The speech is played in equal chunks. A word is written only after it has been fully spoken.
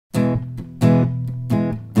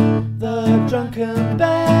Drunken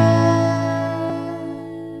Bear.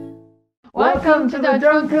 Welcome to the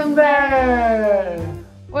Drunken Bear.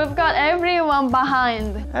 We've got everyone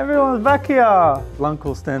behind. Everyone's back here.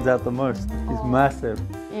 Uncle stands out the most. He's massive.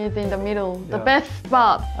 He's in the middle, the best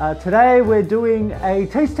spot. Today we're doing a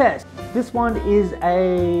taste test. This one is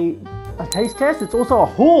a taste test. It's also a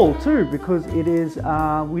haul too, because it is,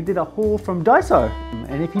 we did a haul from Daiso.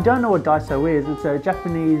 And if you don't know what Daiso is, it's a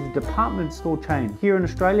Japanese department store chain. Here in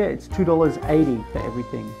Australia, it's $2.80 for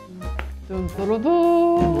everything.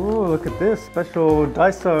 Oh, look at this special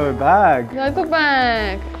Daiso bag. Daiso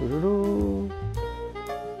bag.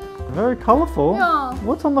 Very colourful. Yeah.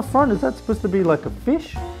 What's on the front? Is that supposed to be like a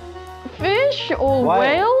fish? Fish or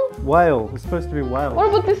whale? Whale. It's supposed to be whale. What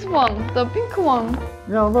about this one? The pink one?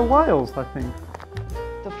 Yeah, the whales, I think.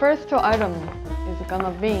 The first item is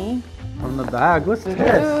gonna be on the bag. Let's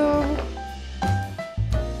test.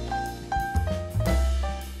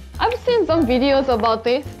 I've seen some videos about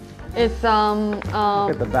this. It's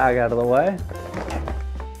get the bag out of the way.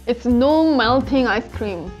 It's no melting ice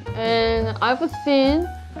cream, and I've seen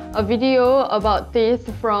a video about this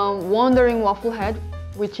from Wandering Wafflehead,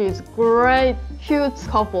 which is great, cute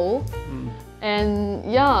couple, and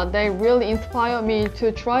yeah, they really inspire me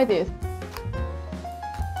to try this.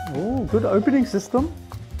 Oh, good opening system.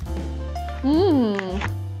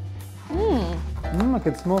 I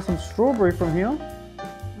can smell some strawberry from here.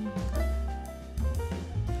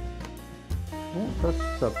 Oh, that's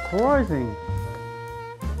surprising.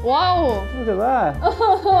 Wow! Look at that.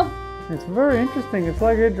 It's very interesting. It's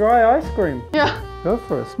like a dry ice cream. Yeah. Go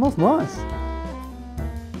for it. Smells nice.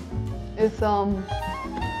 It's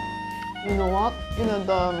you know what? You know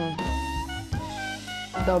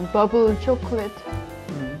the bubble chocolate.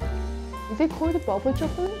 Is it called bubble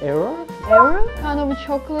chocolate? Arrow? Arrow kind of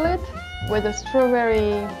chocolate with a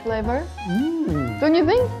strawberry flavor. Don't you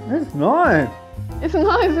think? It's nice. It's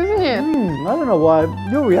nice, isn't it? I don't know why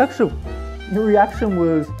your reaction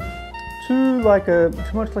was too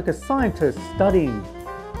much like a scientist studying,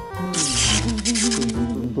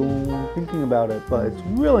 thinking about it. But it's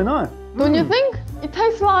really nice. Don't you think? It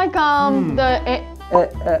tastes like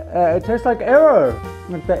it tastes like Arrow,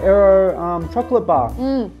 like the Arrow chocolate bar,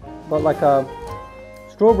 but like a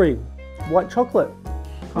strawberry white chocolate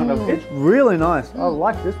kind of. It's really nice. I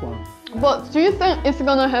like this one. But do you think it's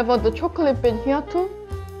gonna have the chocolate bit here too?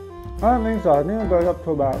 I don't think so. I think it goes up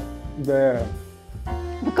to about there.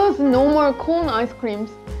 Because normal cone ice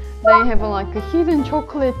creams, they have like a hidden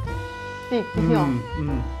chocolate stick here.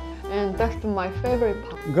 And that's my favorite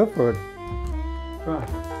part. Go for it. Try.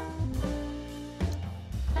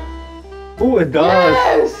 Oh, it does.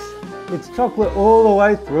 Yes! It's chocolate all the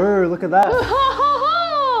way through. Look at that.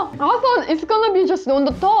 I thought it's gonna be just on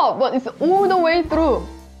the top, but it's all the way through.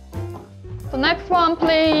 So next one,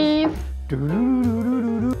 please.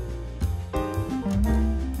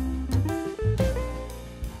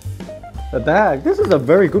 The bag. This is a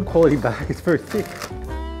very good quality bag. It's very thick.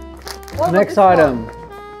 Next item.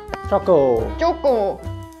 Choco. Choco.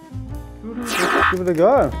 Give it a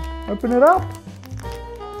go. Open it up.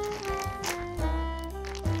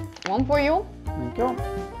 One for you. Thank you.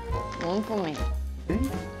 One for me.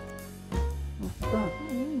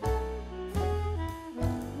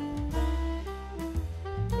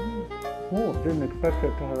 Oh, didn't expect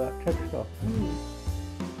it to have that texture.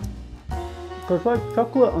 So it's like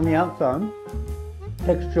chocolate on the outside,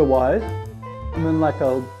 texture-wise, and then like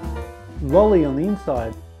a lolly on the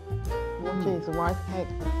inside. Mochi is rice cake.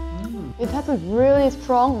 It has a really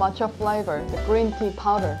strong matcha flavor, the green tea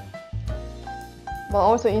powder. But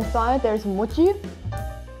also inside there's mochi.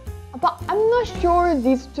 But I'm not sure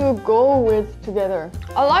these two go with together.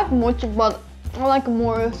 I like mochi, but I like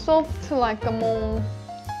more soft, like a more...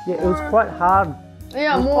 Yeah, it was quite hard.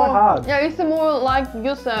 Yeah, it was more quite hard. Yeah, it's more like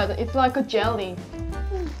you said. It's like a jelly.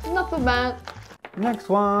 Not so bad. Next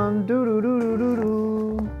one. Do do do do do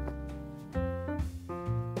do.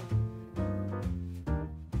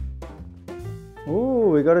 Ooh,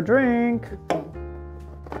 we got a drink.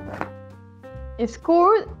 It's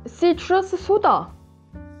called citrus soda.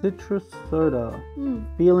 Citrus soda.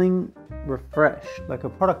 Feeling refreshed, like a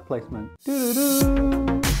product placement. Do do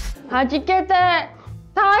do. 하지케테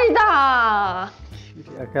사이다.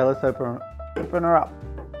 Okay, let's open her up.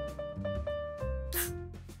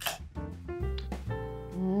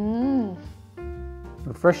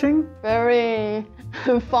 Refreshing? Very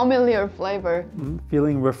familiar flavor.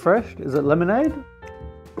 Feeling refreshed? Is it lemonade?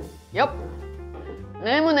 Yep.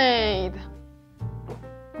 Lemonade.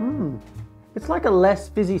 It's like a less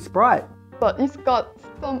fizzy Sprite. But it's got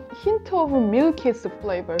some hint of a milky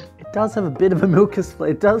flavor. It does have a bit of a Milkus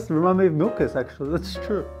flavor. It does remind me of Milkus, actually. That's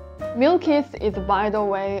true. Milkis is, by the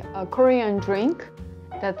way, a Korean drink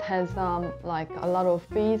that has like a lot of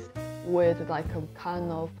fizz with like a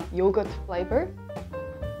kind of yogurt flavor.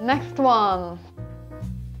 Next one.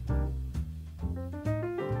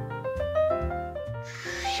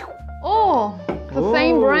 Oh, the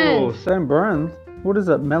same brand. Same brand. What is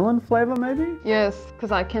it? Melon flavor maybe? Yes,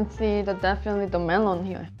 because I can see that definitely the melon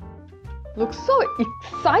here. Looks so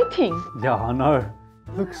exciting. Yeah, I know.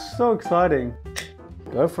 Looks so exciting.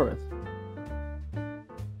 Go for it.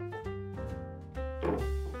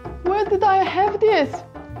 Where did I have this?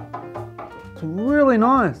 It's really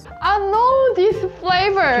nice. I know this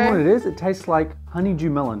flavor. Do you know what it is? It tastes like honeydew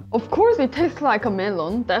melon. Of course it tastes like a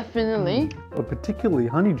melon, definitely. But particularly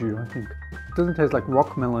honeydew, I think. It doesn't taste like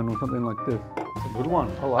rock melon or something like this. It's a good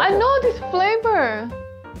one. I like it. I know this flavor.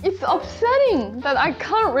 It's upsetting that I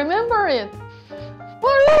can't remember it.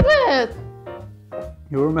 What is it?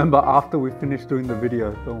 You'll remember after we finish doing the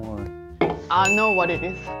video, don't worry. I know what it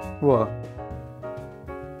is. What?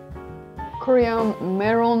 Korean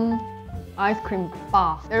melon ice cream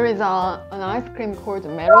bar. There is an ice cream called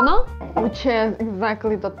Merona, which has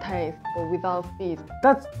exactly the taste, but without fizz.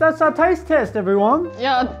 That's our taste test, everyone.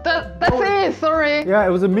 Yeah, that's it, sorry. Yeah, it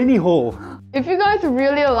was a mini haul. If you guys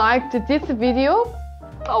really liked this video,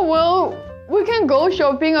 oh well, we can go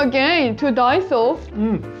shopping again to Daiso.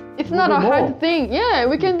 It's not a hard thing. Yeah,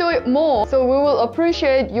 we can do it more. So we will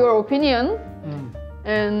appreciate your opinion.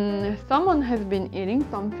 And someone has been eating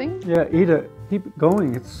something. Yeah, eat it. Keep it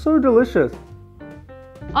going. It's so delicious.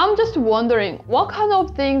 I'm just wondering, what kind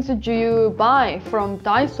of things do you buy from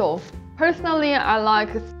Daiso? Personally, I like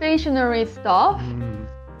stationery stuff.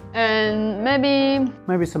 And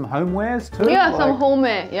maybe some homewares too? Yeah, some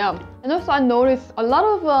homeware, yeah. And also I noticed a lot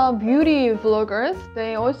of beauty vloggers,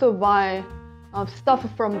 they also buy stuff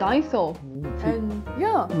from Daiso. And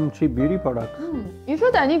yeah. Cheap beauty products. Is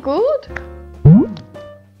it any good?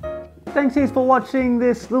 Thanks heaps for watching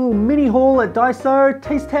this little mini haul at Daiso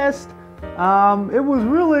taste test. It was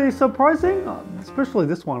really surprising, especially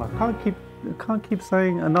this one. I can't keep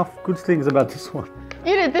saying enough good things about this one.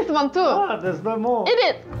 Eat it, this one too. There's no more. Eat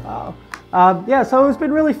it. Yeah, so it's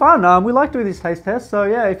been really fun. We like doing these taste tests. So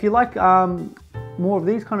yeah, if you like more of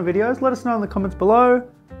these kind of videos, let us know in the comments below.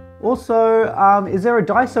 Also, is there a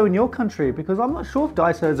Daiso in your country? Because I'm not sure if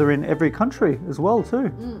Daisos are in every country as well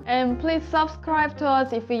too. And please subscribe to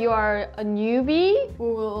us if you are a newbie. We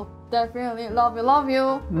will definitely love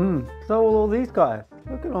you. So will all these guys.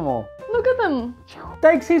 Look at them all. Look at them.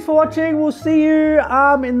 Thanks heaps for watching. We'll see you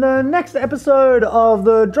in the next episode of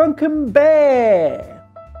The Drunken Bear.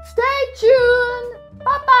 Stay tuned.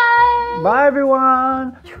 Bye-bye. Bye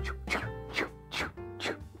everyone.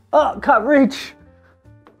 Oh, can't reach.